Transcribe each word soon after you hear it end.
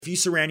If you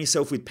surround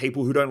yourself with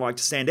people who don't like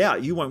to stand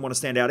out, you won't want to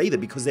stand out either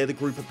because they're the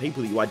group of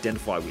people that you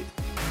identify with.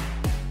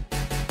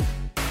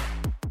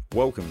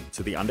 Welcome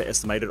to The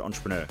Underestimated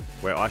Entrepreneur,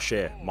 where I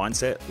share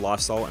mindset,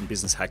 lifestyle, and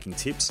business hacking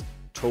tips,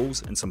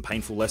 tools, and some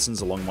painful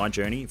lessons along my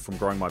journey from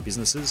growing my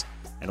businesses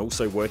and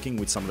also working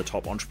with some of the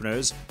top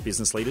entrepreneurs,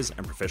 business leaders,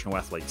 and professional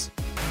athletes.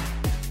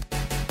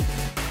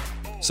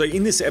 So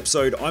in this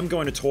episode, I'm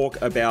going to talk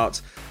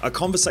about a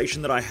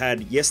conversation that I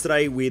had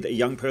yesterday with a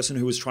young person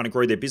who was trying to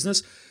grow their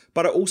business,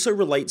 but it also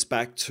relates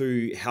back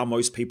to how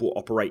most people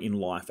operate in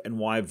life and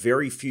why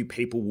very few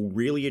people will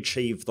really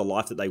achieve the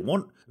life that they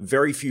want.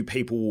 Very few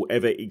people will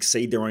ever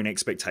exceed their own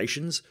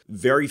expectations.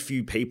 Very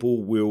few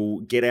people will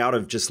get out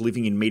of just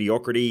living in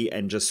mediocrity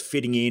and just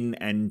fitting in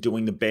and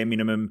doing the bare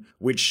minimum,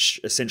 which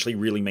essentially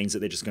really means that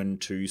they're just going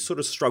to sort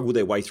of struggle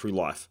their way through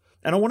life.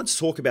 And I wanted to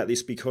talk about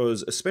this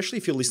because, especially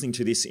if you're listening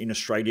to this in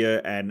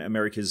Australia, and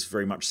America's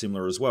very much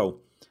similar as well,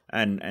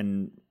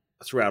 and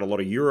throughout a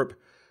lot of Europe,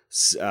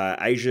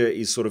 Asia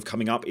is sort of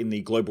coming up in the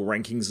global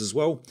rankings as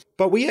well.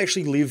 But we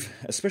actually live,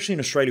 especially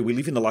in Australia, we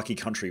live in the lucky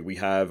country. We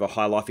have a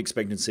high life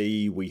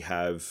expectancy, we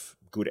have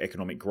good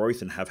economic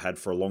growth and have had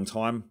for a long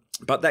time.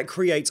 But that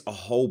creates a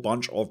whole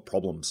bunch of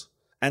problems.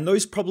 And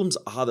those problems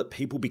are that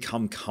people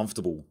become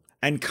comfortable.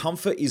 And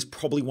comfort is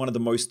probably one of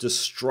the most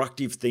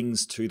destructive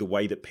things to the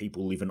way that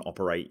people live and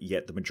operate,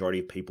 yet the majority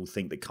of people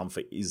think that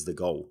comfort is the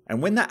goal.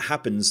 And when that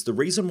happens, the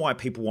reason why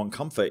people want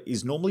comfort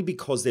is normally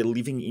because they're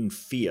living in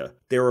fear.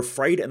 They're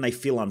afraid and they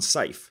feel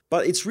unsafe.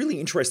 But it's really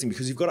interesting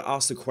because you've got to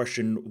ask the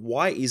question,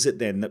 why is it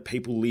then that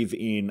people live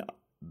in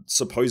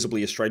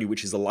supposedly Australia,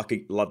 which is the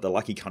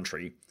lucky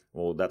country?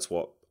 Well, that's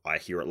what I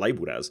hear it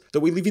labeled as, that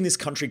we live in this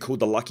country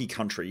called the lucky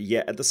country,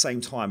 yet at the same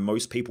time,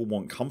 most people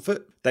want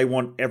comfort. They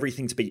want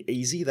everything to be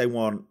easy. They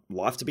want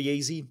life to be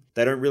easy.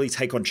 They don't really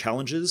take on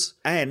challenges,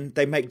 and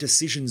they make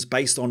decisions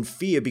based on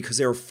fear because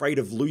they're afraid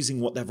of losing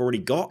what they've already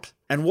got.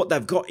 And what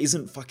they've got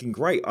isn't fucking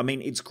great. I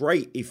mean, it's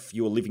great if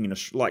you're living in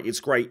it's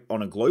great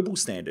on a global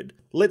standard.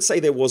 Let's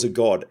say there was a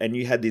God and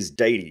you had this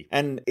deity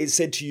and it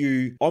said to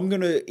you, I'm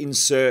going to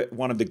insert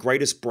one of the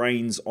greatest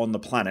brains on the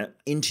planet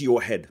into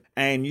your head.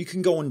 And you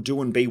can go and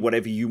do and be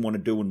whatever you want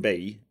to do and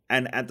be.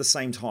 And at the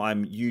same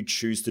time, you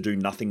choose to do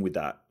nothing with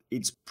that.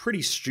 It's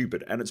pretty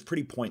stupid and it's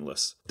pretty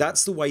pointless.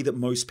 That's the way that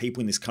most people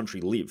in this country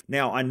live.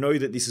 Now, I know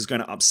that this is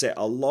going to upset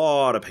a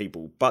lot of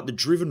people, but the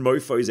driven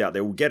mofos out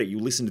there will get it. You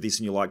listen to this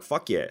and you're like,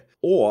 fuck yeah.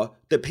 Or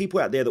the people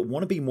out there that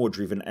want to be more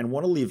driven and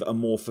want to live a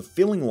more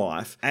fulfilling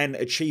life and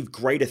achieve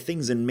greater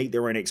things and meet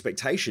their own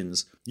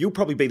expectations, you'll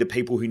probably be the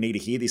people who need to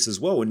hear this as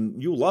well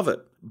and you'll love it.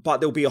 But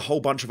there'll be a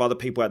whole bunch of other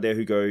people out there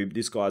who go,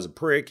 this guy's a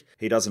prick,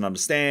 he doesn't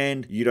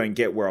understand, you don't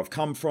get where I've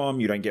come from,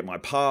 you don't get my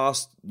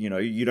past, you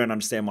don't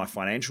understand my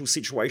financial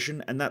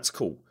situation, and that's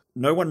cool.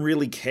 No one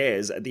really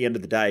cares at the end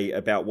of the day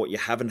about what you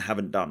have and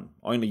haven't done.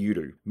 Only you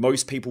do.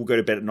 Most people go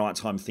to bed at night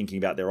time thinking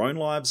about their own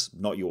lives,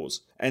 not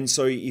yours. And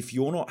so if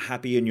you're not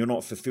happy and you're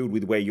not fulfilled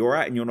with where you're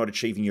at and you're not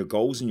achieving your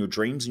goals and your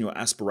dreams and your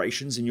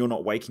aspirations and you're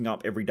not waking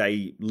up every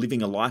day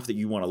living a life that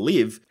you want to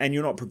live and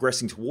you're not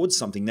progressing towards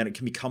something, then it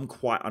can become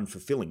quite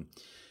unfulfilling.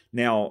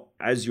 Now,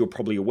 as you're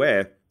probably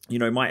aware,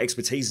 my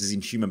expertise is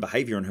in human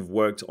behavior and have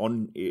worked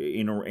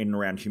in and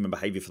around human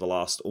behavior for the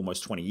last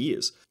almost 20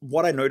 years.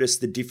 What I noticed,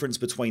 the difference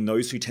between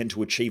those who tend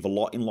to achieve a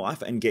lot in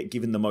life and get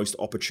given the most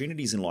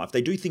opportunities in life,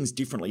 they do things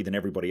differently than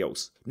everybody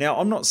else. Now,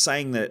 I'm not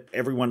saying that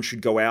everyone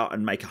should go out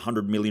and make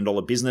 $100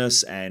 million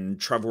business and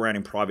travel around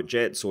in private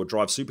jets or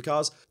drive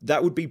supercars.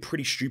 That would be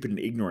pretty stupid and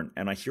ignorant.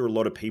 And I hear a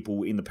lot of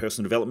people in the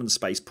personal development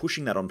space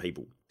pushing that on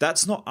people.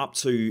 That's not up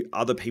to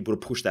other people to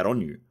push that on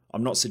you.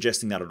 I'm not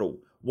suggesting that at all.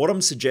 What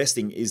I'm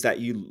suggesting is that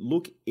you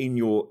look in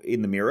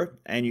the mirror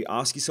and you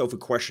ask yourself a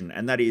question,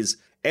 and that is,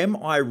 am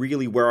I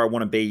really where I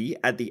want to be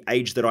at the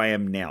age that I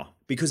am now?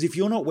 Because if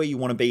you're not where you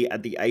want to be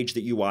at the age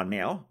that you are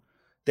now,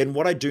 then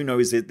what I do know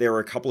is that there are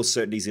a couple of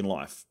certainties in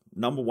life.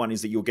 Number one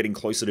is that you're getting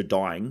closer to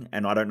dying,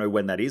 and I don't know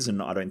when that is,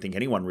 and I don't think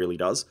anyone really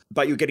does,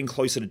 but you're getting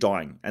closer to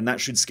dying, and that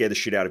should scare the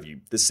shit out of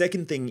you. The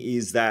second thing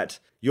is that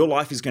your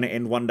life is going to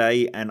end one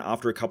day, and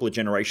after a couple of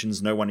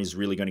generations, no one is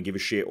really going to give a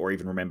shit or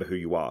even remember who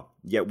you are.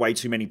 Yet way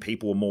too many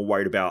people are more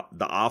worried about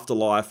the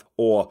afterlife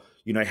or,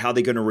 how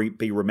they're going to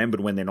be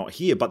remembered when they're not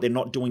here, but they're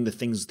not doing the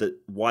things that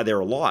why they're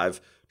alive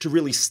to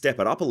really step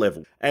it up a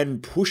level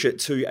and push it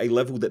to a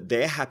level that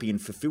they're happy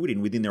and fulfilled in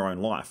within their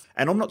own life.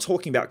 And I'm not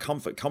talking about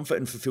comfort. Comfort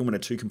and fulfillment are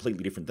two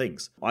completely different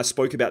things. I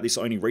spoke about this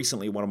only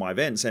recently at one of my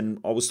events, and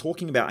I was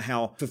talking about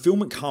how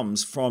fulfillment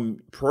comes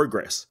from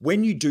progress.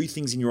 When you do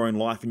things in your own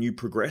life and you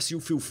progress, you'll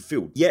feel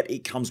fulfilled. Yet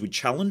it comes with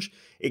challenge,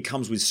 it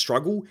comes with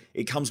struggle,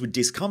 it comes with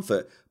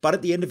discomfort. But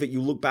at the end of it,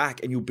 you look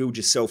back and you'll build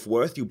your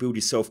self-worth, you'll build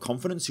your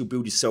self-confidence, you'll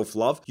build your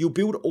self-love, you'll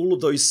build all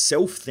of those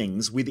self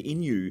things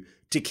within you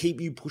to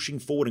keep you pushing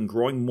forward and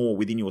growing more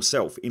within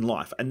yourself in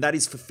life. And that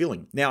is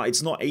fulfilling. Now,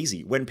 it's not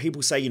easy. When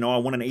people say, I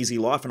want an easy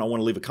life and I want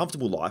to live a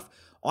comfortable life,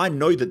 I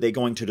know that they're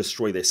going to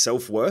destroy their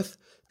self-worth.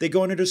 They're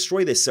going to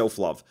destroy their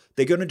self-love.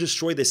 They're going to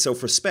destroy their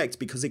self-respect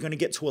because they're going to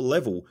get to a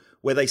level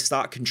where they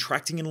start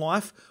contracting in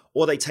life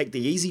or they take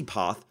the easy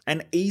path,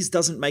 and ease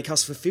doesn't make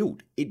us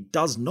fulfilled. It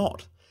does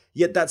not.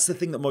 Yet that's the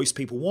thing that most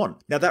people want.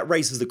 Now that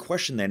raises the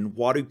question then,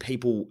 why do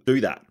people do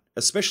that?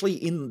 Especially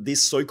in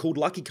this so-called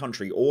lucky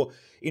country, or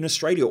in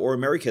Australia or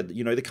America,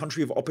 the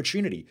country of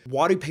opportunity.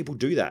 Why do people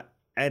do that?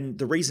 And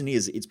the reason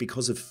is it's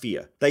because of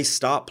fear. They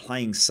start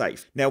playing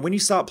safe. Now, when you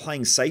start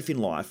playing safe in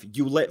life,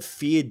 you let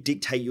fear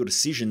dictate your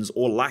decisions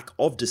or lack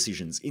of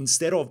decisions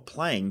instead of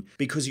playing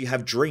because you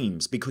have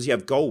dreams, because you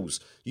have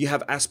goals, you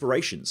have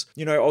aspirations.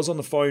 I was on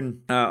the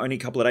phone only a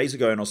couple of days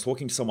ago and I was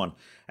talking to someone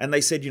and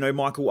they said,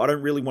 Michael, I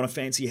don't really want a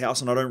fancy house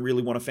and I don't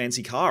really want a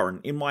fancy car.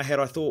 And in my head,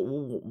 I thought,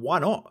 well, why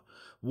not?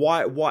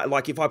 Why,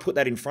 like if I put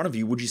that in front of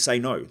you, would you say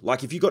no?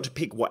 Like if you got to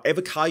pick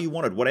whatever car you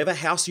wanted, whatever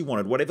house you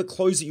wanted, whatever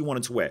clothes that you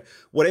wanted to wear,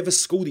 whatever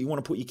school that you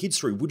want to put your kids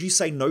through, would you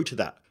say no to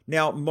that?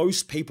 Now,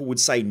 most people would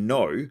say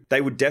no.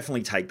 They would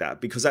definitely take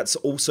that because that's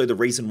also the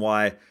reason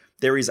why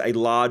there is a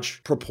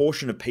large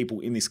proportion of people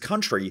in this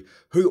country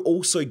who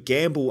also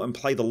gamble and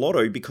play the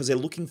lotto because they're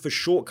looking for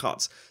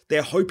shortcuts.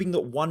 They're hoping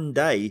that one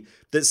day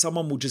that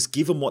someone will just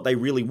give them what they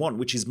really want,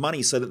 which is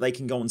money, so that they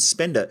can go and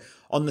spend it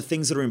on the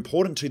things that are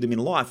important to them in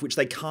life, which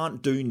they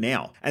can't do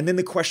now. And then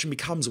the question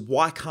becomes,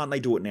 why can't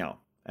they do it now?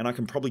 And I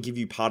can probably give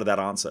you part of that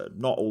answer.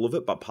 Not all of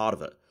it, but part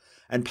of it.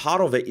 And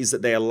part of it is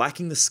that they are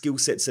lacking the skill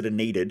sets that are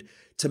needed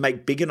to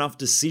make big enough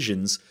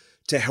decisions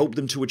to help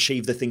them to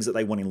achieve the things that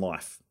they want in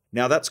life.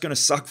 Now, that's going to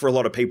suck for a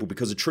lot of people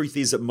because the truth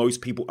is that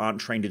most people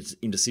aren't trained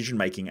in decision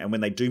making. And when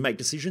they do make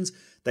decisions,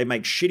 they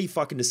make shitty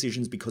fucking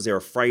decisions because they're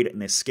afraid and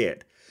they're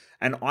scared.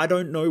 And I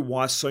don't know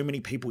why so many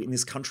people in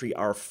this country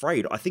are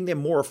afraid. I think they're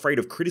more afraid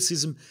of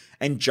criticism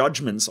and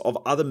judgments of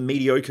other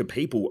mediocre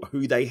people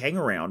who they hang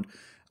around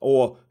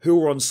or who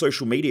are on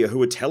social media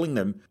who are telling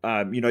them,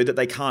 that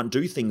they can't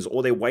do things,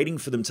 or they're waiting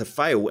for them to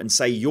fail and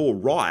say, you're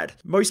right.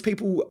 Most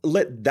people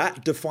let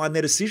that define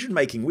their decision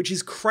making, which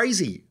is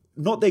crazy.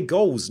 Not their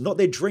goals, not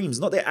their dreams,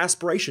 not their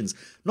aspirations,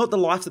 not the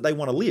life that they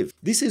want to live.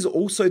 This is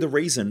also the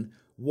reason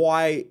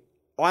why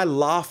I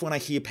laugh when I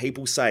hear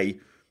people say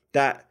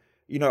that,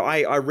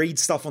 I read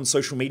stuff on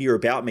social media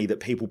about me that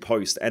people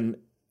post, and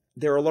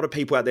there are a lot of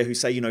people out there who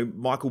say,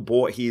 Michael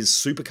bought his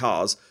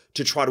supercars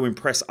to try to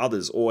impress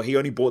others, or he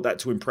only bought that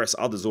to impress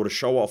others or to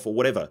show off or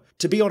whatever.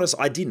 To be honest,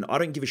 I didn't. I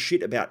don't give a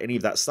shit about any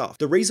of that stuff.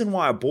 The reason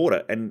why I bought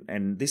it,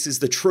 and this is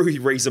the true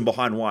reason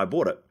behind why I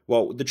bought it.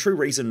 Well, the true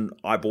reason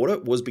I bought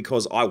it was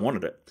because I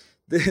wanted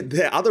it.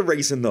 The other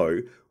reason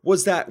though,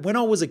 was that when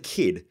I was a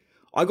kid,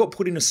 I got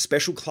put into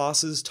special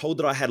classes, told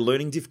that I had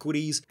learning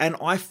difficulties, and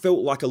I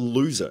felt like a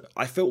loser.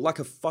 I felt like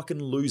a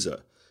fucking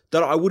loser,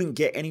 that I wouldn't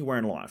get anywhere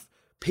in life.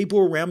 People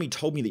around me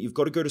told me that you've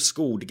got to go to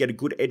school to get a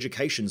good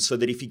education so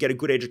that if you get a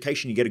good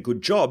education, you get a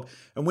good job.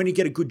 And when you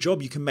get a good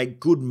job, you can make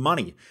good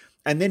money.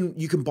 And then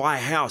you can buy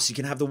a house, you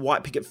can have the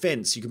white picket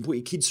fence, you can put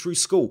your kids through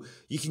school,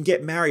 you can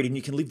get married and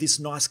you can live this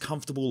nice,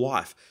 comfortable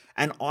life.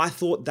 And I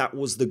thought that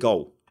was the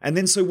goal. And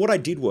then so what I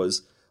did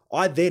was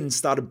I then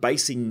started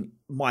basing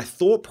my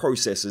thought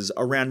processes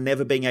around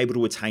never being able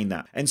to attain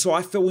that. And so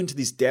I fell into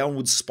this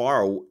downward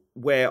spiral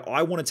where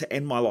I wanted to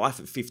end my life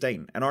at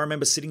 15. And I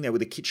remember sitting there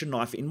with a kitchen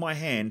knife in my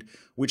hand,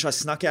 which I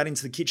snuck out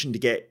into the kitchen to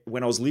get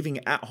when I was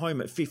living at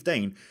home at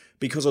 15,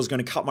 because I was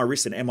going to cut my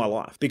wrist and end my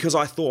life. Because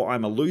I thought,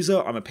 I'm a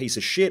loser, I'm a piece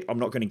of shit, I'm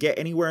not going to get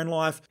anywhere in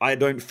life, I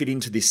don't fit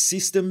into this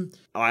system,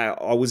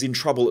 I was in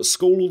trouble at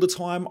school all the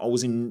time, I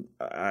was in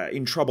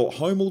trouble at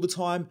home all the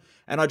time,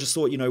 and I just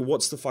thought,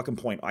 what's the fucking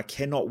point? I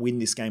cannot win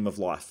this game of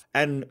life.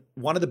 And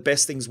one of the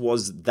best things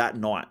was that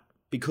night.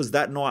 Because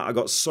that night I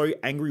got so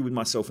angry with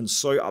myself and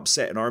so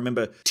upset. And I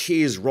remember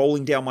tears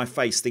rolling down my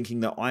face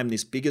thinking that I'm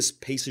this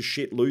biggest piece of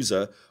shit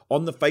loser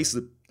on the face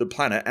of the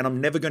planet and I'm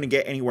never going to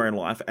get anywhere in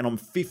life. And I'm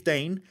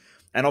 15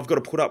 and I've got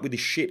to put up with this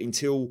shit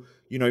until,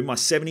 my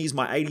 70s,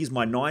 my 80s,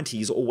 my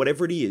 90s or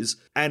whatever it is.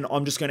 And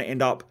I'm just going to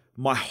end up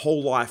my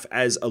whole life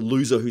as a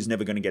loser who's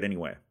never going to get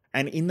anywhere.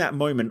 And in that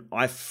moment,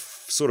 I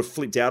sort of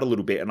flipped out a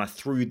little bit and I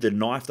threw the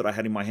knife that I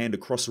had in my hand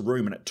across the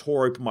room and it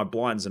tore open my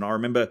blinds. And I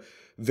remember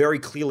very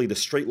clearly the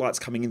streetlights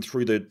coming in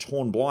through the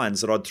torn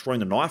blinds that I'd thrown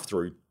the knife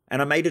through.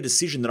 And I made a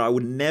decision that I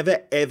would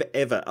never, ever,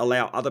 ever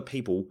allow other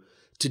people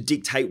to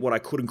dictate what I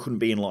could and couldn't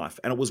be in life.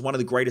 And it was one of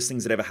the greatest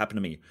things that ever happened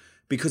to me.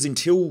 Because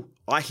until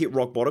I hit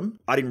rock bottom,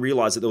 I didn't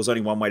realize that there was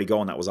only one way to go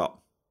and that was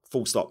up.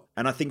 Full stop.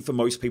 And I think for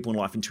most people in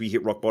life, until you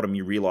hit rock bottom,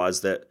 you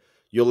realize that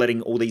you're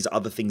letting all these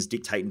other things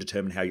dictate and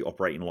determine how you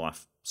operate in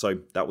life. So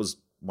that was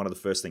one of the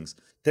first things.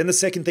 Then the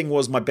second thing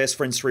was my best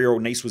friend's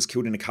 3-year-old niece was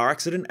killed in a car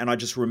accident. And I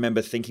just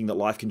remember thinking that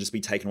life can just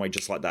be taken away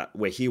just like that.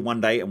 We're here one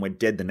day and we're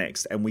dead the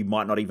next. And we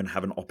might not even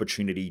have an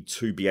opportunity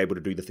to be able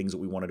to do the things that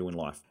we want to do in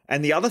life.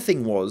 And the other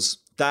thing was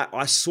that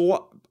I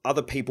saw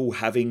other people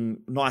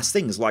having nice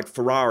things like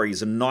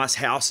Ferraris and nice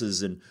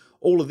houses and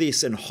all of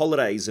this and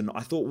holidays. And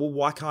I thought, well,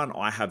 why can't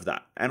I have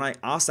that? And I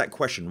asked that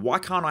question, why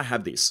can't I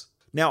have this?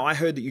 Now, I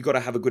heard that you got to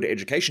have a good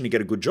education to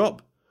get a good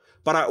job.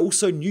 But I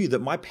also knew that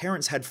my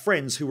parents had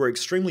friends who were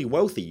extremely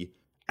wealthy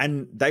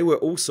and they were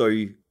also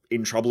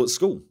in trouble at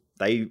school.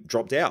 They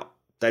dropped out.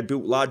 They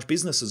built large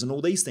businesses and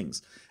all these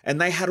things.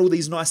 And they had all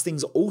these nice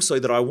things also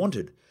that I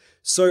wanted.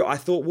 So I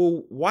thought,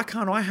 well, why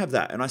can't I have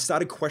that? And I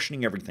started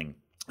questioning everything.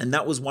 And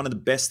that was one of the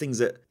best things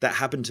that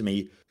happened to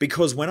me,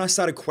 because when I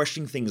started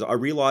questioning things, I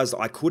realized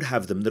I could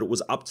have them, that it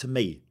was up to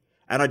me.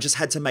 And I just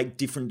had to make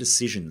different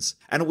decisions.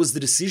 And it was the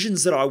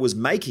decisions that I was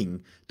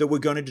making that were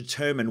going to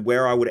determine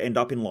where I would end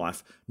up in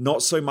life,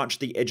 not so much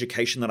the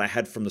education that I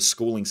had from the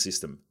schooling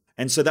system.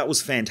 And so that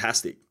was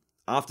fantastic.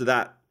 After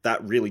that,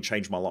 that really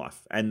changed my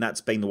life. And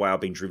that's been the way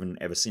I've been driven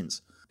ever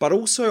since. But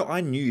also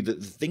I knew that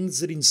the things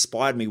that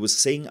inspired me was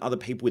seeing other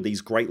people with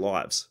these great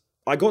lives.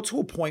 I got to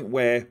a point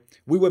where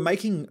we were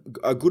making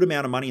a good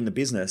amount of money in the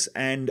business.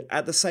 And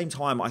at the same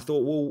time, I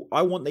thought, well,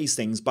 I want these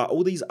things, but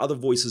all these other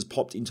voices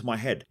popped into my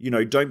head.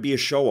 Don't be a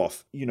show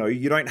off. You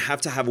don't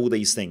have to have all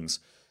these things.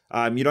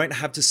 You don't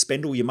have to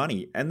spend all your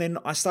money. And then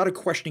I started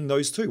questioning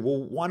those too.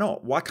 Well, why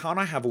not? Why can't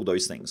I have all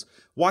those things?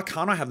 Why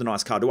can't I have the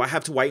nice car? Do I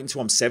have to wait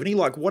until I'm 70?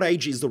 Like, what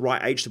age is the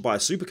right age to buy a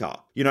supercar?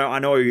 I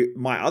know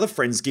my other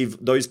friends give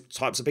those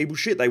types of people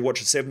shit. They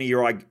watch a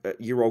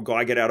 70-year-old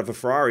guy get out of a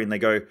Ferrari and they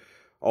go,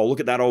 oh,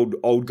 look at that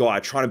old guy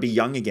trying to be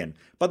young again.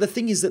 But the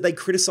thing is that they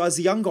criticize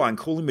the young guy and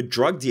call him a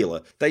drug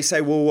dealer. They say,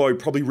 well, he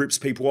probably rips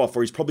people off,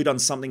 or he's probably done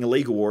something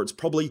illegal, or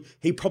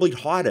he probably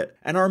hide it.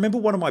 And I remember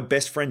one of my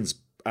best friends,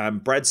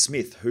 Brad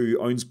Smith, who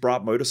owns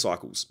Brart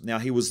Motorcycles. Now,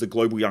 he was the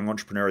Global Young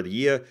Entrepreneur of the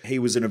Year. He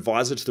was an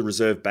advisor to the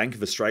Reserve Bank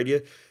of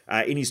Australia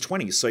in his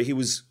 20s. So he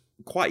was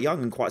quite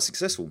young and quite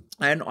successful.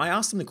 And I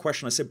asked him the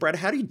question, I said, Brad,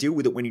 how do you deal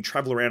with it when you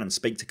travel around and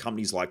speak to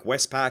companies like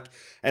Westpac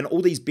and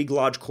all these big,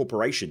 large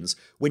corporations?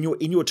 When you're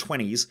in your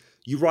 20s,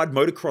 you ride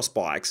motocross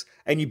bikes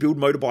and you build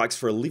motorbikes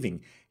for a living.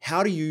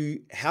 How do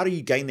you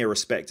gain their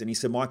respect? And he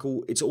said,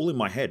 Michael, it's all in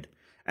my head.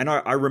 And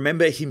I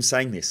remember him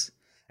saying this.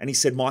 And he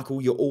said,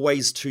 Michael, you're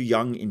always too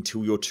young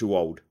until you're too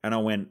old. And I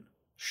went,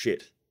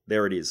 shit,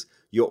 there it is.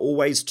 You're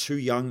always too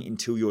young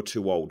until you're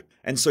too old.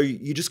 And so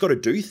you just got to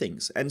do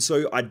things. And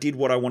so I did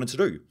what I wanted to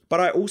do.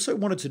 But I also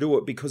wanted to do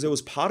it because there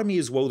was part of me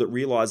as well that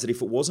realized that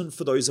if it wasn't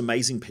for those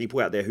amazing people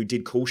out there who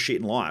did cool shit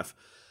in life,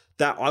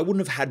 that I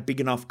wouldn't have had big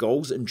enough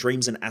goals and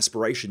dreams and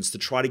aspirations to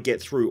try to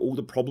get through all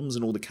the problems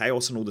and all the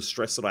chaos and all the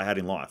stress that I had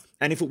in life.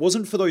 And if it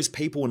wasn't for those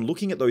people and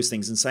looking at those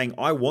things and saying,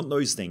 I want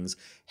those things,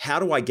 how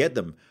do I get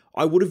them?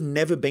 I would have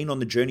never been on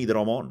the journey that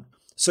I'm on.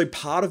 So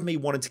part of me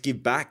wanted to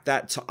give back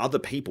that to other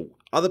people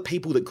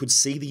that could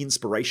see the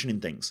inspiration in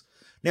things.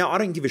 Now, I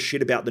don't give a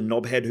shit about the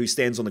knobhead who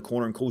stands on the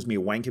corner and calls me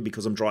a wanker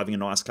because I'm driving a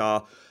nice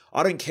car.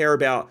 I don't care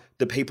about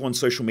the people on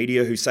social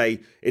media who say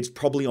it's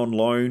probably on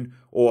loan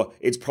or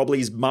it's probably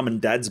his mum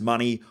and dad's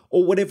money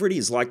or whatever it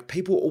is. Like,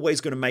 people are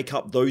always going to make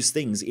up those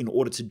things in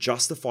order to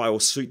justify or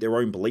suit their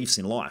own beliefs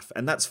in life.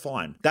 And that's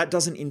fine. That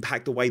doesn't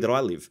impact the way that I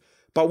live.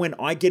 But when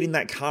I get in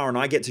that car and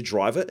I get to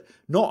drive it,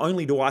 not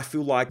only do I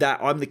feel like that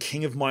I'm the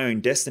king of my own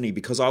destiny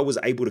because I was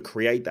able to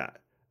create that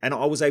and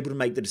I was able to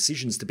make the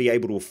decisions to be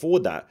able to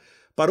afford that,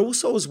 but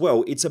also as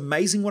well, it's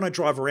amazing when I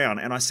drive around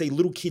and I see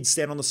little kids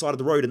stand on the side of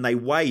the road and they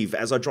wave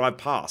as I drive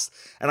past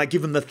and I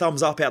give them the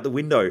thumbs up out the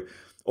window.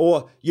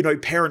 Or,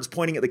 parents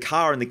pointing at the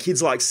car and the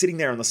kids like sitting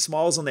there and the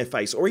smiles on their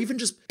face. Or even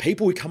just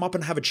people who come up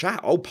and have a chat.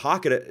 I'll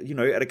park at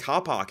a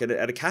car park, at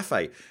a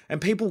cafe.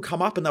 And people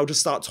come up and they'll just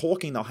start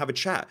talking. They'll have a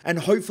chat. And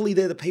hopefully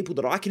they're the people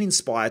that I can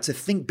inspire to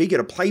think bigger,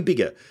 to play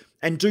bigger,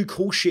 and do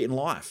cool shit in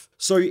life.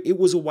 So it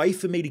was a way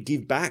for me to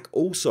give back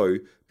also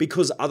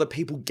because other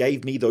people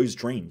gave me those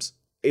dreams.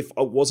 If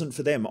it wasn't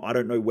for them, I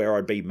don't know where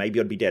I'd be.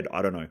 Maybe I'd be dead.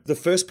 I don't know. The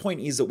first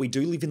point is that we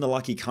do live in the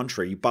lucky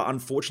country, but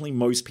unfortunately,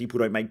 most people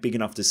don't make big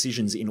enough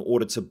decisions in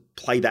order to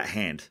play that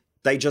hand.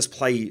 They just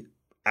play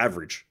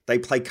average. They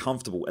play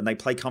comfortable, and they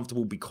play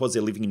comfortable because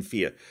they're living in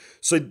fear.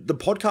 So the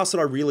podcast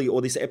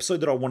or this episode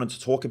that I wanted to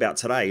talk about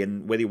today,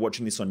 and whether you're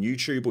watching this on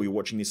YouTube or you're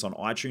watching this on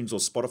iTunes or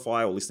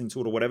Spotify or listening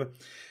to it or whatever,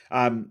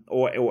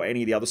 or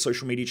any of the other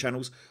social media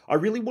channels, I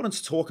really wanted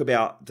to talk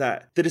about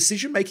that the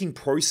decision-making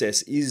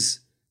process is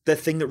the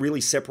thing that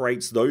really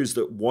separates those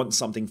that want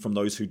something from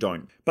those who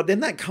don't. But then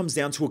that comes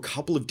down to a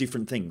couple of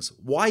different things.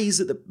 Why is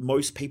it that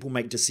most people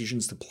make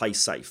decisions to play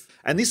safe?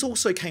 And this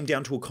also came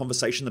down to a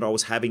conversation that I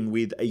was having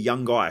with a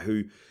young guy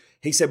who,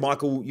 he said,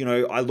 Michael,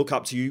 I look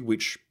up to you,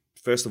 which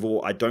first of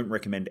all, I don't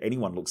recommend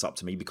anyone looks up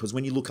to me, because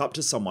when you look up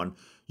to someone,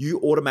 you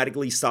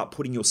automatically start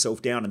putting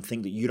yourself down and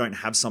think that you don't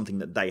have something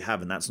that they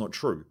have, and that's not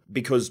true.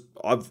 Because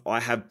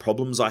I have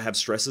problems, I have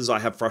stresses, I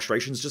have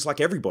frustrations just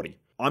like everybody.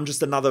 I'm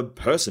just another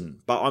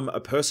person, but I'm a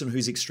person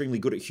who's extremely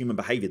good at human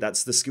behavior.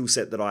 That's the skill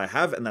set that I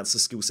have, and that's the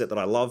skill set that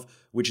I love,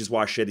 which is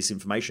why I share this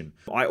information.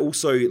 I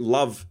also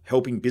love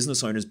helping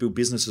business owners build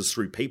businesses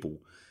through people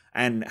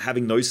and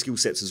having those skill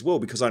sets as well,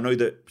 because I know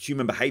that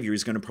human behavior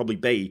is going to probably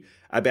be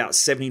about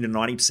 70 to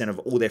 90% of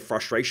all their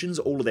frustrations,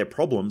 all of their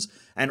problems,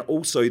 and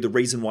also the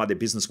reason why their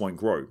business won't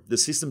grow. The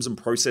systems and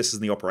processes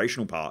and the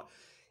operational part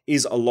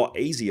is a lot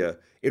easier.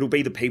 It'll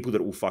be the people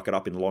that will fuck it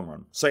up in the long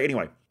run. So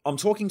anyway, I'm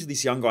talking to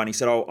this young guy and he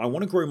said, oh, I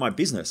want to grow my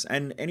business.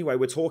 And anyway,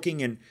 we're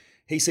talking and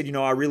he said,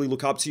 I really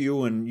look up to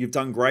you and you've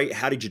done great.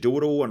 How did you do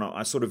it all? And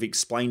I sort of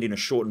explained in a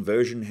shortened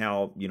version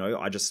how,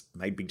 I just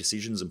made big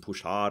decisions and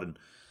pushed hard. And,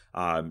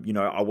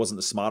 I wasn't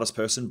the smartest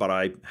person, but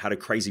I had a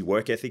crazy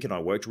work ethic and I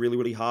worked really,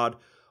 really hard.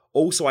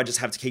 Also, I just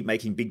have to keep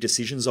making big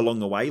decisions along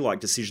the way, like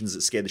decisions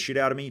that scare the shit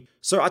out of me.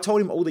 So I told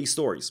him all these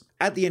stories.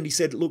 At the end, he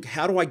said, look,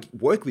 how do I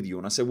work with you?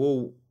 And I said,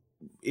 well,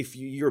 if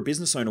you're a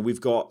business owner,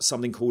 we've got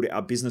something called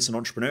our Business and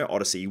Entrepreneur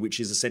Odyssey, which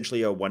is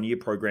essentially a 1-year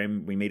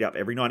program. We meet up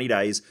every 90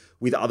 days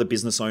with other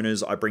business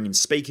owners. I bring in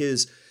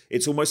speakers.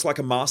 It's almost like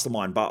a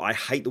mastermind, but I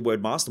hate the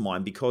word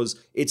mastermind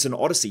because it's an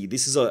odyssey.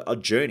 This is a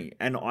journey.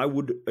 And I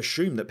would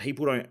assume that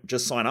people don't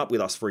just sign up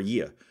with us for a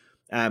year.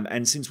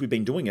 And since we've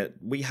been doing it,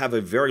 we have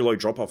a very low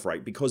drop-off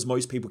rate because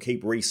most people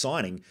keep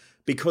re-signing.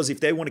 Because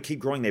if they want to keep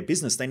growing their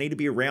business, they need to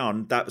be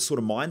around that sort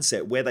of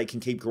mindset where they can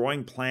keep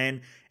growing,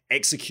 plan,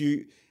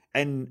 execute,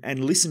 and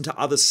listen to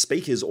other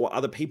speakers or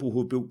other people who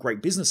have built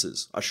great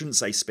businesses. I shouldn't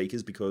say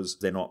speakers because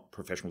they're not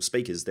professional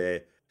speakers.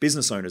 They're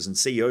business owners and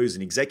CEOs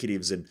and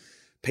executives and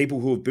people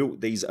who have built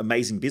these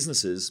amazing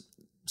businesses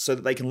so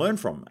that they can learn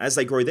from as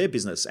they grow their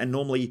business. And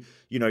normally,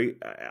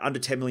 under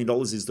 $10 million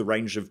is the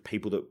range of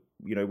people that,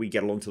 we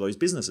get along to those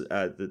businesses,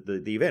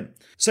 the event.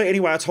 So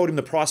anyway, I told him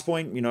the price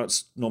point,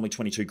 it's normally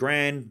 22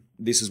 grand.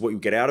 This is what you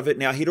get out of it.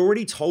 Now, he'd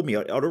already told me,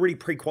 I'd already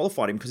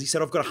pre-qualified him because he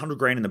said, I've got 100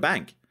 grand in the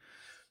bank.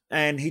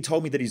 And he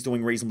told me that he's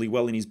doing reasonably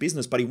well in his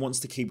business, but he wants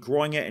to keep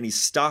growing it and he's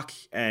stuck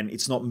and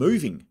it's not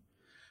moving.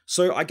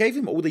 So I gave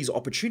him all these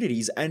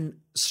opportunities and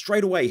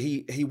straight away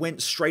he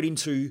went straight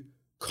into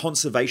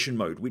conservation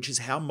mode, which is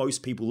how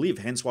most people live,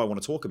 hence why I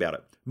want to talk about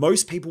it.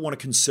 Most people want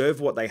to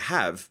conserve what they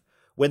have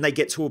when they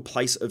get to a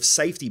place of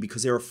safety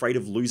because they're afraid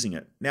of losing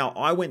it. Now,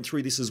 I went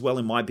through this as well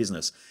in my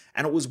business,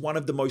 and it was one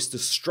of the most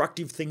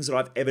destructive things that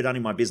I've ever done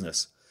in my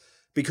business.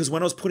 Because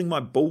when I was putting my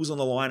balls on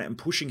the line and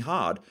pushing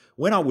hard,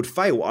 when I would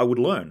fail, I would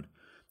learn.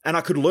 And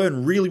I could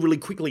learn really, really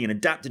quickly and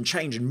adapt and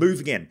change and move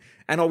again.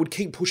 And I would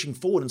keep pushing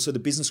forward, and so the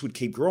business would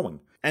keep growing.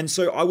 And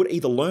so I would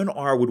either learn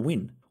or I would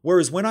win.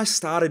 Whereas when I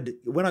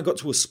got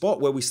to a spot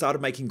where we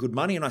started making good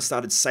money and I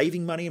started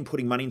saving money and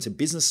putting money into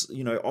business,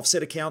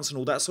 offset accounts and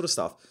all that sort of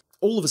stuff,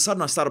 all of a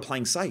sudden I started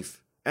playing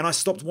safe. And I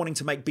stopped wanting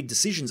to make big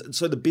decisions. And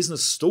so the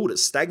business stalled, it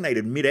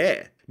stagnated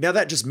midair. Now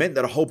that just meant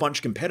that a whole bunch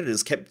of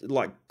competitors kept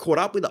caught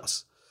up with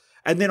us.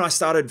 And then I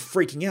started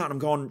freaking out and I'm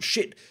going,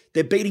 shit,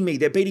 they're beating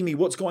me,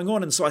 what's going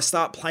on? And so I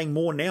start playing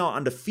more now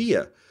under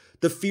fear.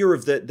 The fear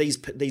of that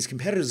these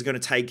competitors are going to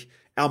take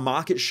our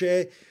market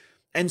share.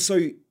 And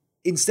so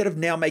instead of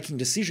now making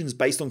decisions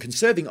based on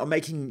conserving, I'm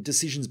making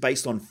decisions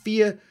based on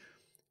fear,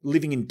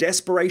 living in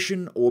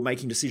desperation, or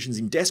making decisions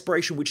in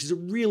desperation, which is a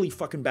really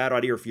fucking bad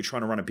idea if you're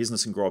trying to run a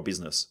business and grow a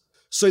business.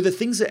 So the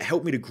things that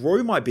helped me to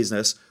grow my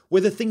business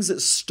were the things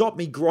that stopped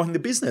me growing the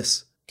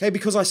business. Okay,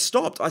 because I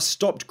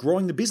stopped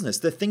growing the business.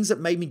 The things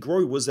that made me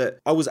grow was that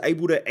I was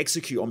able to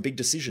execute on big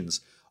decisions.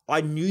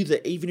 I knew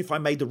that even if I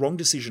made the wrong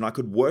decision, I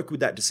could work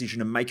with that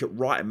decision and make it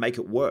right and make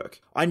it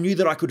work. I knew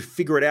that I could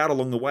figure it out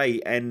along the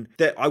way and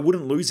that I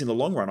wouldn't lose in the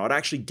long run. I'd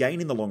actually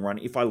gain in the long run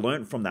if I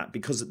learned from that,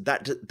 because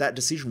that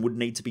decision would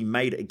need to be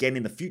made again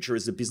in the future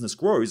as the business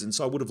grows. And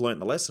so I would have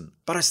learned the lesson.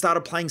 But I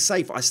started playing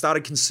safe. I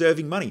started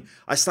conserving money.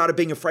 I started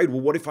being afraid,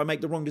 well, what if I make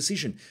the wrong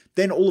decision?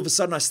 Then all of a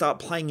sudden I start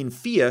playing in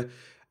fear.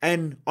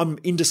 And I'm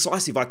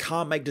indecisive. I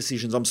can't make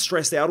decisions. I'm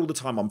stressed out all the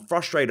time. I'm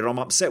frustrated. I'm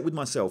upset with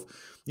myself.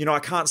 I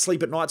can't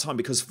sleep at nighttime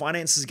because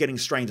finances are getting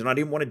strained and I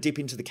didn't want to dip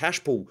into the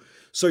cash pool.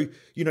 So,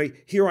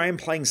 here I am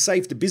playing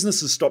safe. The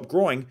business has stopped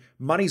growing.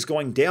 Money's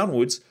going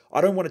downwards.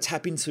 I don't want to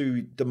tap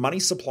into the money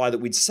supply that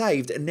we'd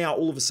saved. And now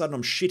all of a sudden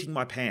I'm shitting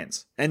my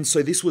pants. And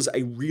so this was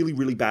a really,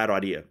 really bad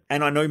idea.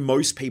 And I know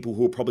most people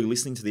who are probably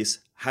listening to this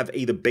have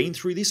either been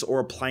through this or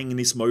are playing in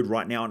this mode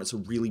right now. And it's a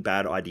really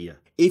bad idea.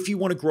 If you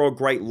want to grow a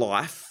great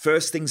life,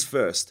 first things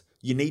first,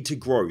 you need to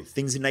grow.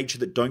 Things in nature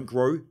that don't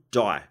grow,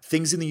 die.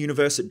 Things in the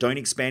universe that don't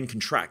expand,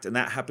 contract. And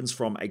that happens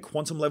from a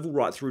quantum level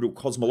right through to a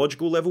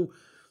cosmological level.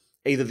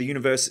 Either the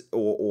universe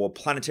or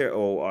planetary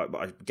or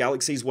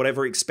galaxies,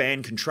 whatever,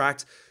 expand,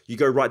 contract. You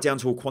go right down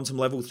to a quantum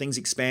level, things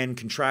expand,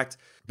 contract.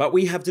 But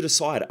we have to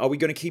decide, are we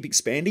going to keep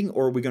expanding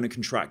or are we going to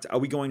contract? Are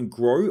we going to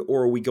grow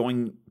or are we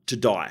going to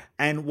die?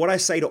 And what I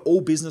say to all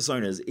business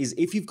owners is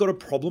if you've got a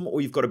problem or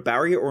you've got a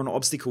barrier or an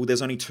obstacle,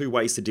 there's only two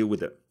ways to deal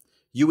with it.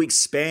 You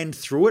expand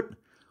through it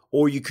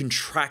or you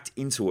contract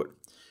into it.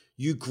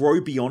 You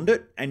grow beyond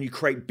it and you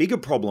create bigger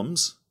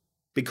problems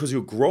because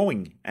you're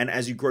growing. And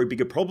as you grow,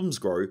 bigger problems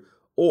grow.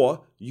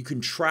 Or you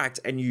contract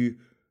and you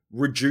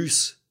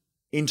reduce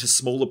into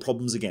smaller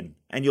problems again.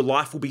 And your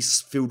life will be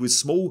filled with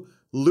small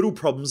little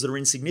problems that are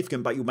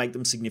insignificant, but you'll make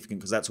them significant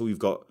because that's all you've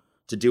got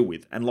to deal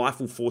with. And life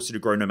will force you to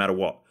grow no matter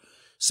what.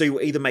 So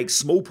you'll either make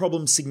small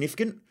problems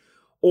significant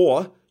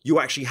or you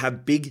actually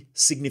have big,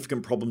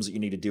 significant problems that you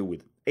need to deal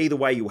with. Either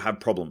way, you'll have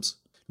problems.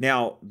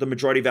 Now, the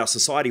majority of our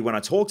society, when I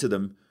talk to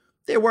them,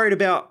 they're worried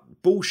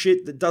about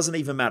bullshit that doesn't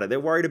even matter. They're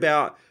worried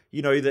about,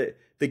 that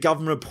the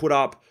government put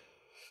up,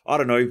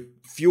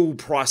 fuel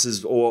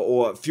prices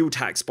or fuel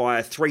tax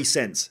by 3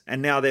 cents, and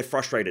now they're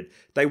frustrated.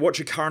 They watch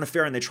a current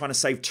affair and they're trying to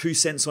save 2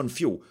 cents on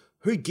fuel.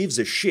 Who gives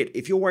a shit?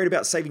 If you're worried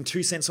about saving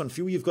 2 cents on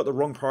fuel, you've got the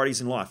wrong priorities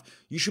in life.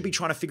 You should be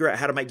trying to figure out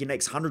how to make your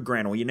next 100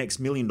 grand or your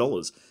next $1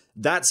 million.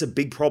 That's a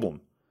big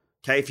problem.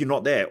 Okay, if you're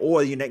not there,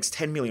 or your next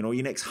 10 million or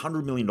your next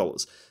 $100 million.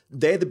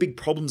 They're the big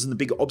problems and the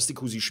big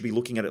obstacles you should be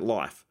looking at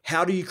life.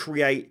 How do you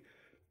create,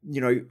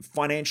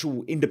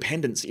 financial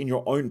independence in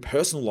your own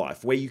personal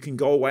life where you can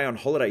go away on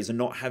holidays and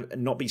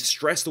not be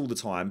stressed all the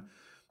time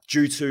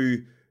due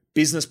to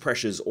business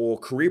pressures or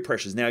career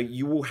pressures? Now,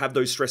 you will have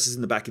those stresses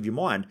in the back of your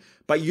mind,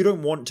 but you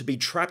don't want to be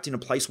trapped in a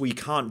place where you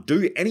can't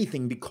do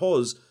anything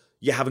because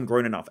you haven't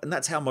grown enough. And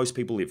that's how most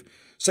people live.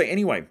 So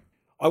anyway,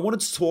 I wanted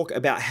to talk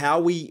about how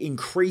we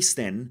increase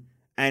then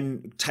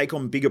and take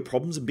on bigger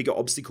problems and bigger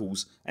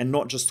obstacles, and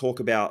not just talk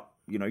about,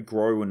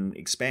 grow and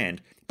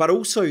expand. But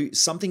also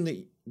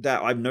something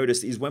that I've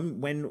noticed is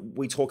when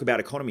we talk about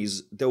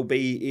economies,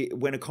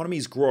 when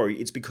economies grow,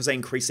 it's because they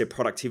increase their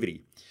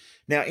productivity.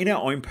 Now, in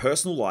our own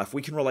personal life,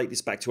 we can relate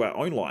this back to our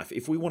own life.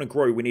 If we want to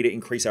grow, we need to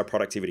increase our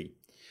productivity.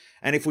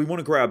 And if we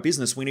want to grow our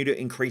business, we need to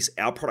increase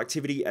our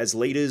productivity as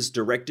leaders,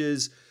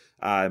 directors,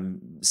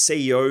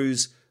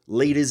 CEOs,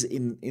 leaders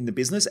in the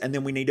business. And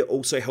then we need to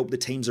also help the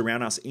teams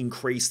around us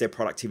increase their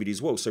productivity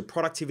as well. So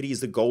productivity is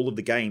the goal of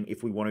the game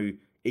if we want to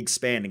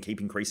expand and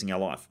keep increasing our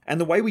life. And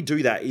the way we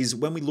do that is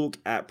when we look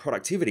at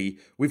productivity,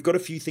 we've got a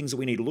few things that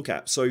we need to look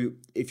at. So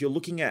if you're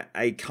looking at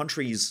a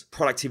country's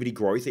productivity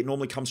growth, it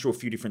normally comes through a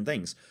few different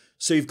things.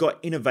 So you've got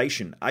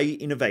innovation. Are you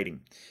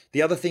innovating?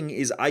 The other thing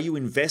is, are you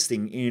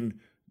investing in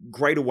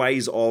greater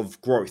ways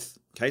of growth?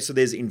 Okay, so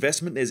there's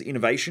investment, there's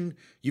innovation.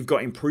 You've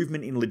got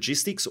improvement in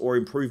logistics or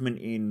improvement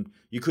in,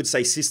 you could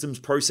say, systems,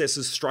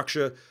 processes,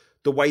 structure,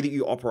 the way that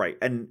you operate.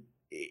 And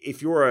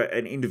if you're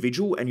an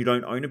individual and you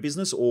don't own a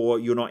business or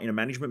you're not in a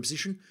management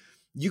position,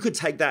 you could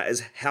take that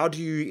as, how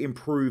do you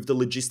improve the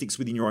logistics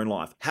within your own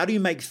life? How do you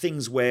make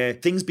things where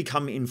things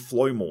become in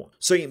flow more?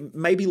 So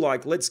maybe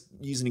let's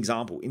use an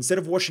example. Instead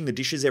of washing the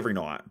dishes every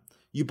night,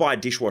 you buy a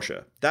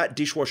dishwasher. That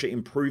dishwasher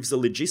improves the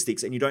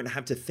logistics and you don't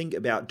have to think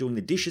about doing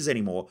the dishes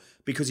anymore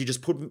because you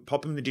just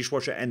pop them in the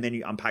dishwasher and then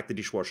you unpack the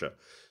dishwasher.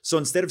 So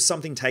instead of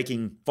something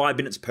taking 5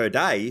 minutes per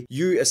day,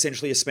 you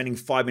essentially are spending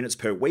 5 minutes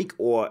per week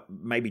or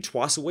maybe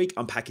twice a week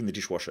unpacking the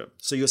dishwasher.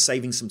 So you're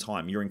saving some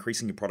time, you're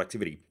increasing your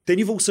productivity. Then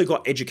you've also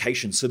got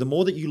education. So the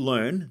more that you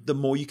learn, the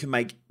more you can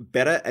make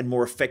better and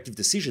more effective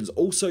decisions.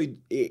 Also,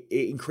 it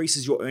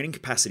increases your earning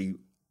capacity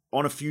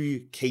on a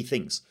few key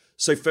things.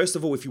 So first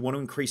of all, if you want to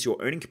increase your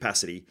earning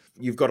capacity,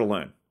 you've got to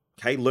learn.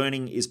 Okay,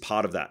 learning is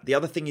part of that. The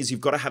other thing is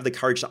you've got to have the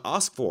courage to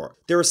ask for it.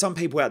 There are some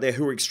people out there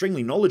who are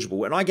extremely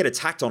knowledgeable, and I get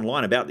attacked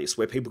online about this,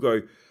 where people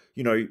go,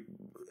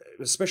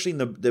 especially in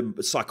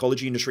the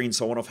psychology industry and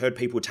so on, I've heard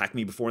people attack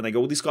me before and they go,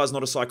 well, this guy's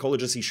not a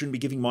psychologist, he shouldn't be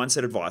giving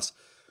mindset advice.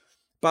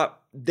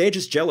 But they're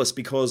just jealous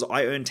because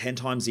I earn 10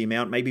 times the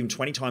amount, maybe even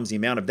 20 times the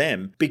amount of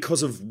them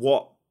because of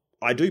what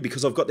I do,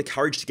 because I've got the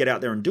courage to get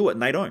out there and do it,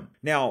 and they don't.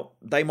 Now,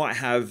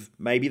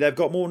 maybe they've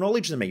got more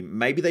knowledge than me.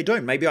 Maybe they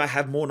don't. Maybe I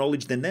have more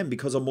knowledge than them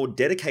because I'm more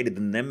dedicated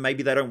than them.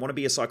 Maybe they don't want to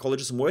be a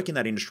psychologist and work in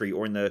that industry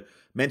or in the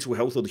mental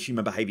health or the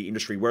human behavior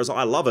industry, whereas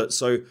I love it.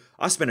 So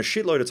I spend a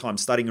shitload of time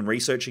studying and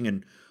researching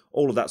and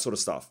all of that sort of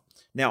stuff.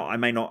 Now, I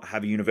may not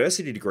have a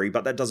university degree,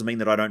 but that doesn't mean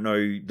that I don't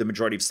know the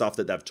majority of stuff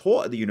that they've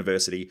taught at the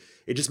university.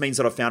 It just means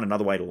that I've found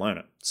another way to learn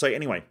it. So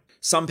anyway,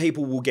 some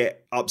people will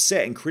get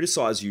upset and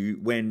criticize you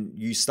when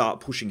you start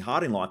pushing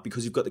hard in life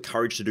because you've got the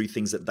courage to do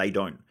things that they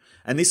don't.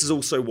 And this is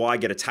also why I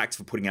get attacked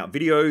for putting out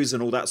videos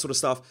and all that sort of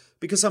stuff,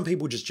 because some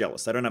people are just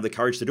jealous. They don't have the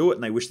courage to do it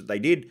and they wish that they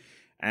did.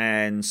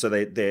 And so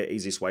their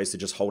easiest way is to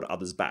just hold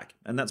others back.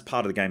 And that's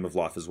part of the game of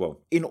life as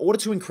well. In order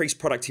to increase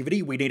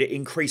productivity, we need to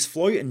increase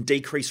flow and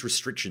decrease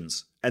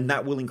restrictions. And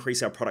that will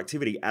increase our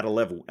productivity at a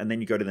level. And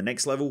then you go to the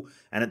next level.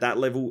 And at that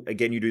level,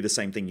 again, you do the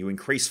same thing. You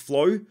increase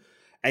flow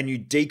and you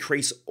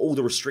decrease all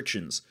the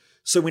restrictions.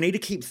 So we need to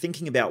keep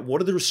thinking about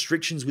what are the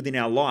restrictions within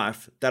our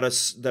life that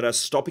are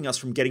stopping us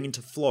from getting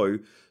into flow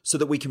so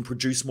that we can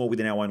produce more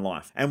within our own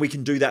life. And we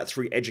can do that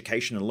through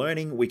education and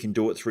learning. We can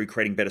do it through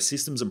creating better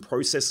systems and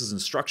processes and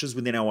structures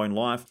within our own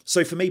life.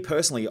 So for me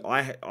personally,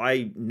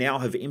 I now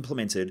have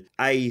implemented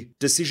a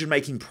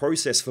decision-making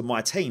process for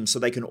my team so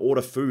they can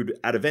order food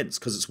at events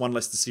because it's one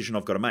less decision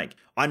I've got to make.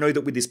 I know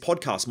that with this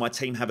podcast, my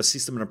team have a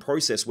system and a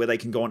process where they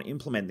can go and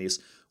implement this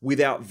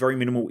without very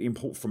minimal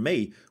input from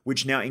me,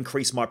 which now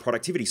increase my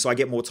productivity. So I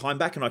get more time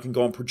back and I can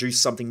go and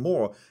produce something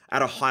more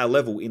at a higher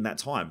level in that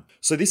time.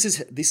 So this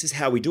is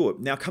how we do it.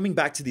 Now, coming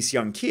back to this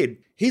young kid,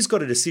 he's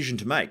got a decision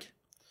to make.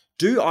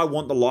 Do I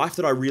want the life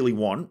that I really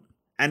want?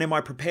 And am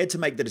I prepared to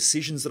make the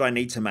decisions that I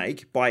need to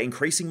make by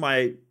increasing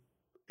my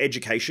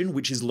education,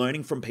 which is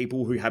learning from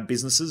people who have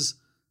businesses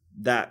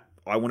that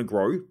I want to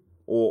grow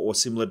or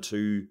similar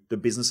to the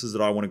businesses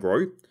that I want to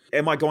grow?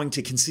 Am I going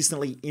to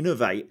consistently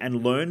innovate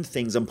and learn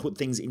things and put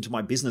things into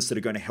my business that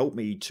are going to help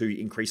me to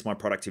increase my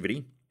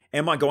productivity?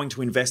 Am I going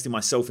to invest in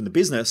myself in the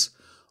business?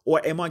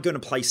 Or am I going to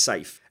play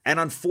safe? And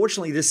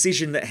unfortunately, the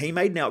decision that he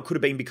made, now it could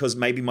have been because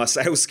maybe my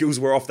sales skills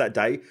were off that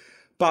day,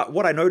 but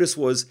what I noticed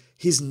was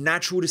his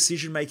natural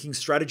decision-making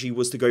strategy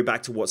was to go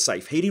back to what's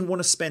safe. He didn't want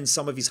to spend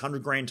some of his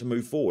 100 grand to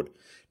move forward.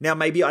 Now,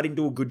 maybe I didn't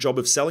do a good job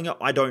of selling it.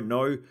 I don't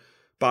know.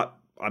 But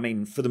I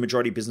mean, for the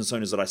majority of business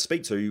owners that I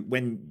speak to,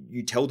 when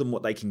you tell them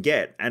what they can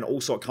get, and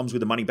also it comes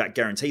with a money back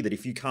guarantee that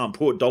if you can't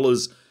put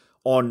dollars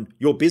on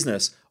your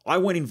business, I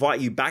won't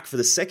invite you back for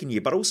the second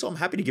year, but also I'm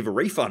happy to give a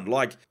refund.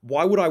 Like,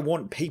 why would I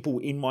want people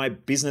in my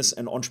business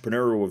and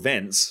entrepreneurial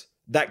events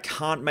that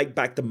can't make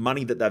back the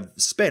money that they've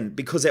spent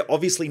because they're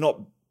obviously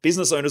not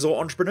business owners or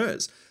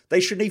entrepreneurs?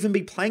 They shouldn't even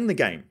be playing the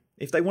game.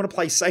 If they want to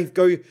play safe,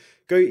 go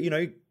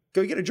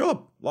get a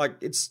job.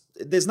 Like,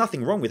 there's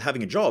nothing wrong with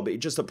having a job.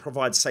 It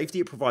provides safety,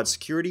 it provides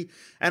security,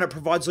 and it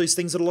provides those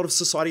things that a lot of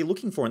society are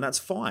looking for, and that's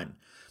fine.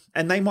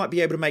 And they might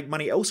be able to make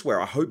money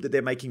elsewhere. I hope that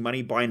they're making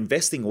money by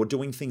investing or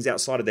doing things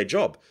outside of their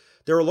job.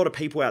 There are a lot of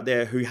people out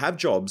there who have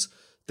jobs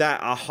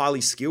that are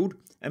highly skilled,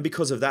 and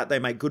because of that, they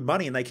make good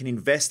money and they can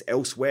invest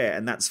elsewhere,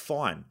 and that's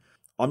fine.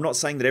 I'm not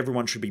saying that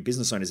everyone should be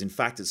business owners. In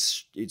fact,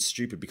 it's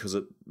stupid because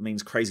it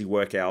means crazy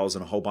work hours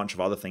and a whole bunch of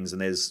other things, and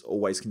there's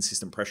always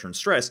consistent pressure and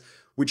stress,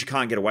 which you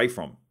can't get away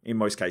from in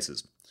most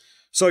cases.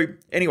 So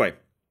anyway,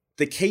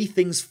 the key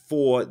things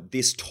for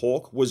this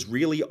talk was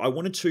really, I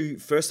wanted to,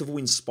 first of all,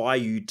 inspire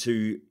you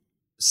to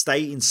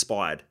stay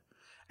inspired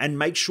and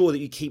make sure that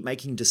you keep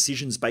making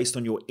decisions based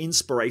on your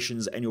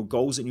inspirations and your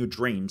goals and your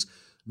dreams,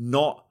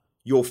 not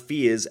your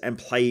fears, and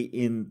play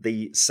in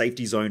the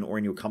safety zone or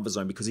in your comfort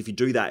zone, because if you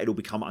do that, it'll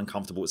become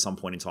uncomfortable at some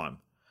point in time.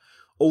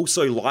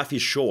 Also, life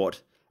is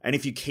short, and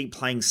if you keep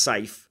playing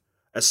safe,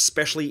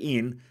 especially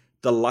in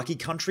the lucky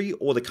country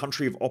or the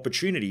country of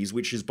opportunities,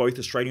 which is both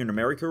Australia and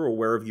America or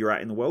wherever you're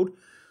at in the world,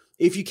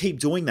 if you keep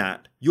doing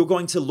that, you're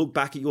going to look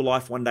back at your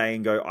life one day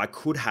and go, I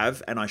could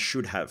have and I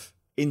should have,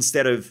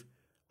 instead of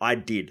I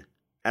did.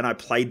 And I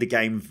played the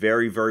game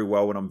very, very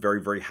well, and I'm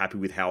very, very happy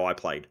with how I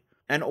played.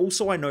 And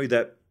also I know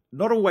that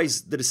not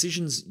always the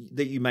decisions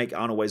that you make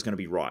aren't always going to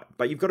be right,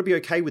 but you've got to be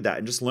okay with that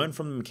and just learn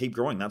from them and keep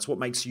growing. That's what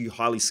makes you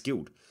highly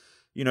skilled.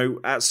 You know,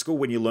 at school,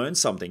 when you learn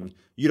something,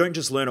 you don't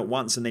just learn it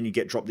once and then you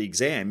get dropped the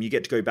exam. You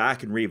get to go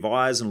back and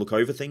revise and look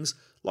over things.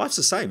 Life's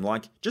the same.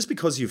 Like, just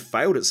because you've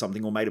failed at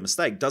something or made a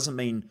mistake doesn't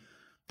mean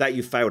that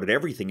you've failed at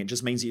everything. It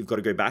just means that you've got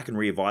to go back and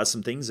revise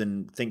some things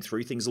and think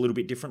through things a little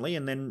bit differently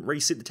and then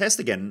resit the test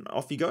again. And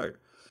off you go.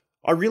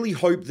 I really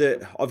hope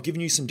that I've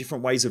given you some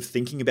different ways of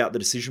thinking about the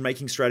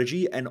decision-making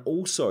strategy, and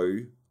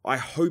also I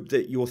hope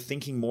that you're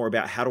thinking more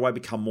about how do I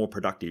become more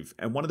productive.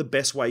 And one of the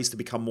best ways to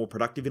become more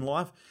productive in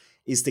life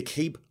is to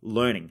keep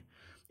learning,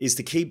 is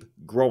to keep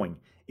growing,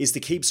 is to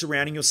keep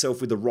surrounding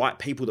yourself with the right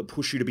people that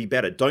push you to be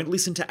better. Don't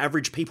listen to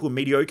average people and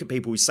mediocre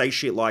people who say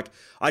shit like,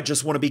 I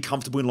just want to be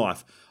comfortable in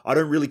life. I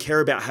don't really care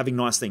about having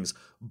nice things.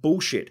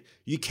 Bullshit.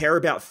 You care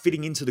about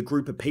fitting into the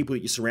group of people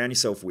that you surround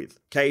yourself with.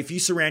 Okay, if you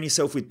surround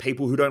yourself with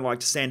people who don't like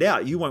to stand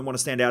out, you won't want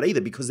to stand out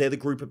either, because they're the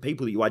group of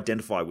people that you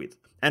identify with.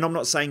 And I'm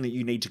not saying that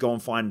you need to go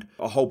and find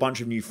a whole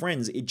bunch of new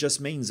friends. It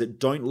just means that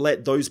don't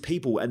let those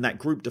people and that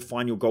group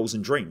define your goals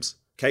and dreams.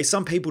 Okay,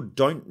 some people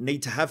don't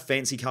need to have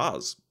fancy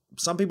cars.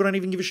 Some people don't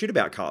even give a shit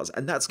about cars,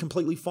 and that's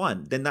completely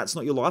fine. Then that's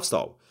not your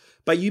lifestyle.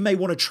 But you may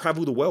want to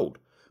travel the world.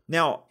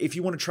 Now, if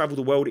you want to travel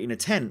the world in a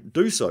tent,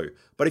 do so.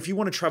 But if you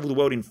want to travel the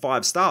world in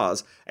 5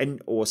 stars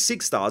or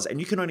 6 stars, and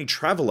you can only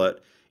travel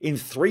it in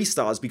 3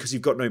 stars because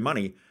you've got no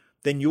money,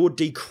 then you're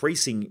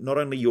decreasing not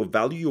only your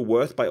value, your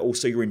worth, but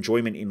also your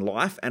enjoyment in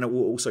life. And it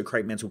will also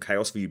create mental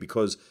chaos for you,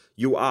 because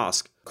you'll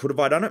ask, could have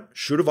I done it?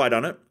 Should have I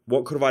done it?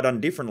 What could have I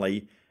done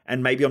differently?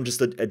 And maybe I'm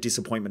just a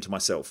disappointment to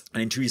myself.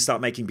 And until you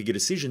start making bigger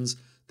decisions,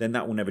 then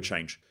that will never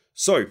change.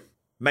 So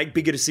make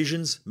bigger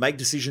decisions. Make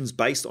decisions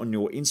based on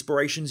your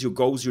inspirations, your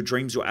goals, your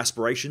dreams, your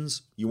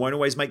aspirations. You won't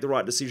always make the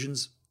right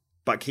decisions,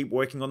 but keep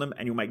working on them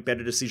and you'll make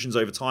better decisions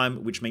over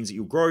time, which means that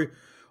you'll grow.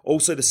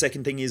 Also, the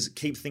second thing is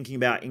keep thinking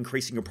about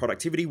increasing your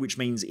productivity, which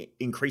means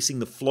increasing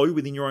the flow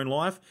within your own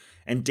life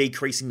and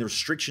decreasing the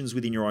restrictions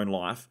within your own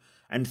life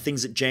and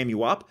things that jam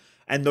you up.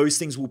 And those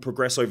things will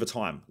progress over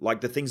time.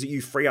 Like the things that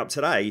you free up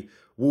today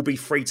will be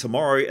free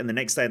tomorrow and the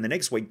next day and the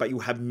next week, but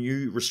you'll have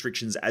new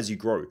restrictions as you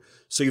grow.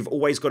 So you've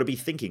always got to be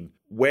thinking,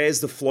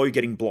 where's the flow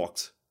getting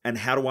blocked? And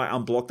how do I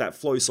unblock that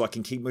flow so I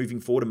can keep moving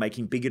forward and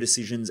making bigger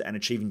decisions and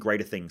achieving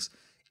greater things?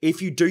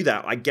 If you do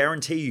that, I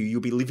guarantee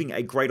you'll be living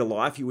a greater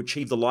life. You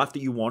achieve the life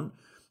that you want.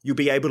 You'll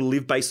be able to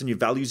live based on your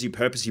values, your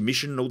purpose, your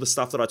mission, and all the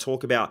stuff that I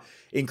talk about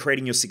in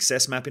creating your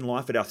success map in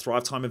life at our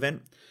Thrive Time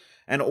event.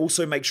 And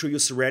also make sure you're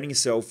surrounding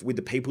yourself with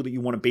the people that you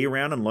want to be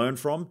around and learn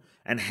from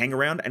and hang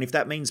around. And if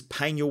that means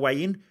paying your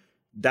way in,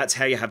 that's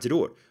how you have to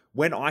do it.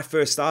 When I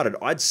first started,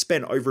 I'd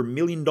spent over $1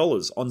 million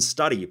on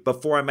study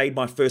before I made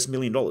my first $1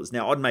 million.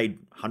 Now, I'd made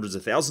hundreds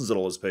of thousands of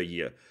dollars per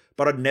year,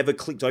 but I'd never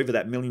clicked over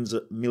that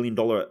 $1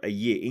 million a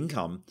year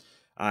income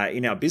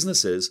in our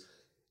businesses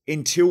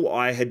until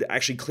I had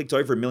actually clicked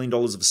over $1 million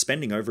of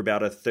spending over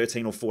about a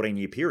 13 or 14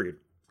 year period.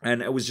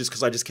 And it was just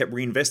because I just kept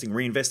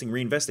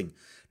reinvesting.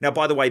 Now,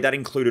 by the way, that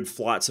included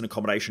flights and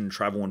accommodation and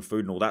travel and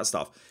food and all that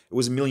stuff. It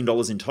was $1 million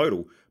in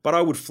total, but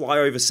I would fly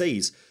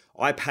overseas.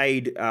 I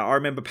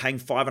remember paying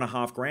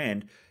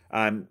 $5,500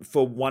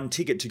 for one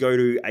ticket to go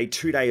to a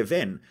 2-day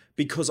event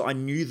because I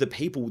knew the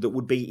people that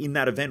would be in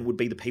that event would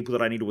be the people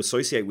that I need to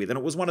associate with. And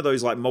it was one of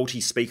those like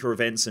multi-speaker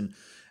events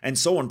and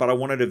so on, but I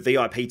wanted a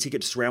VIP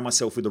ticket to surround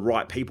myself with the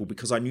right people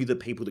because I knew the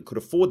people that could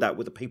afford that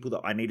were the people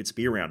that I needed to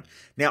be around.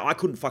 Now, I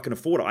couldn't fucking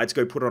afford it. I had to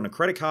go put it on a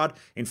credit card.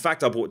 In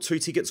fact, I bought 2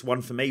 tickets,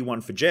 one for me,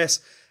 one for Jess,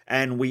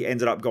 and we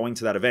ended up going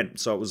to that event.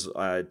 So it was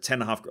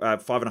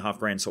 5.5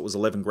 grand, so it was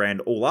 11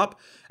 grand all up,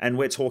 and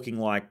we're talking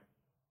like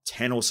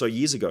 10 or so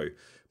years ago.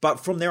 But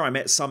from there, I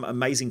met some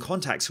amazing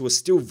contacts who are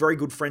still very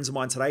good friends of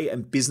mine today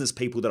and business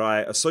people that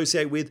I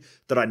associate with,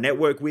 that I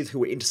network with,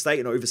 who are interstate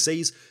and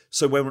overseas.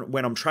 So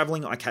when I'm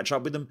traveling, I catch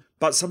up with them.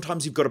 But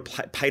sometimes you've got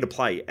to pay to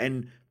play.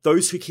 And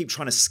those who keep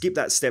trying to skip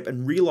that step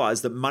and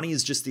realize that money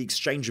is just the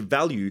exchange of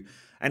value.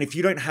 And if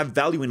you don't have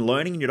value in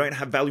learning, and you don't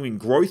have value in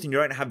growth, and you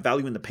don't have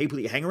value in the people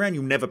that you hang around,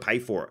 you'll never pay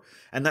for it.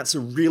 And that's a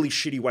really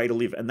shitty way to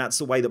live. And that's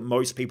the way that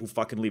most people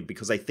fucking live,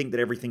 because they think that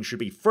everything should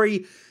be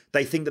free.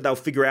 They think that they'll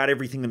figure out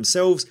everything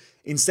themselves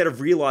instead of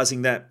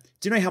realizing that,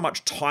 do you know how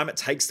much time it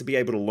takes to be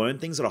able to learn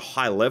things at a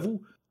high level?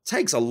 It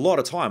takes a lot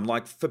of time.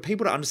 Like, for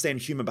people to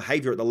understand human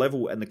behavior at the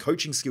level and the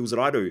coaching skills that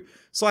I do,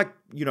 it's like,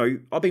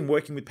 I've been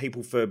working with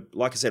people for,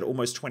 like I said,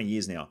 almost 20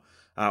 years now.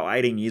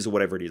 18 years or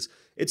whatever it is.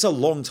 It's a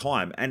long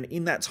time. And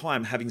in that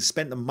time, having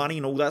spent the money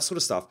and all that sort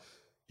of stuff,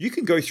 you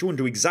can go through and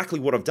do exactly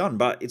what I've done,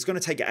 but it's going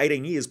to take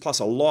 18 years plus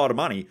a lot of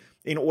money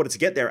in order to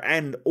get there.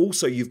 And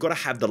also, you've got to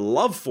have the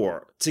love for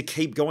it to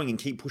keep going and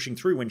keep pushing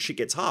through when shit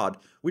gets hard,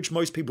 which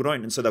most people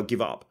don't, and so they'll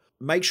give up.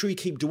 Make sure you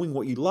keep doing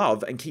what you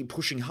love and keep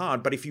pushing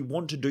hard. But if you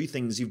want to do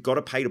things, you've got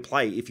to pay to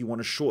play if you want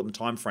to shorten the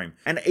time frame.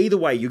 And either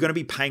way, you're going to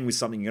be paying with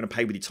something. You're going to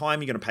pay with your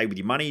time. You're going to pay with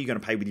your money. You're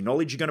going to pay with your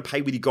knowledge. You're going to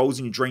pay with your goals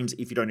and your dreams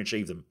if you don't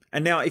achieve them.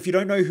 And now, if you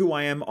don't know who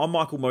I am, I'm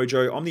Michael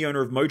Mojo. I'm the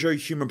owner of Mojo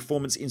Human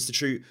Performance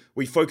Institute.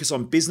 We focus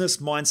on business,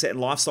 mindset, and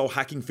lifestyle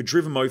hacking for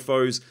driven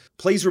mofos.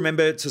 Please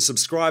remember to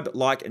subscribe,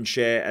 like, and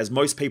share, as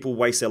most people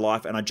waste their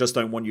life, and I just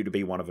don't want you to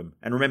be one of them.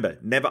 And remember,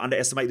 never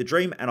underestimate the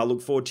dream, and I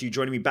look forward to you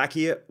joining me back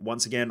here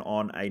once again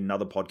on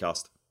another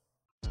podcast.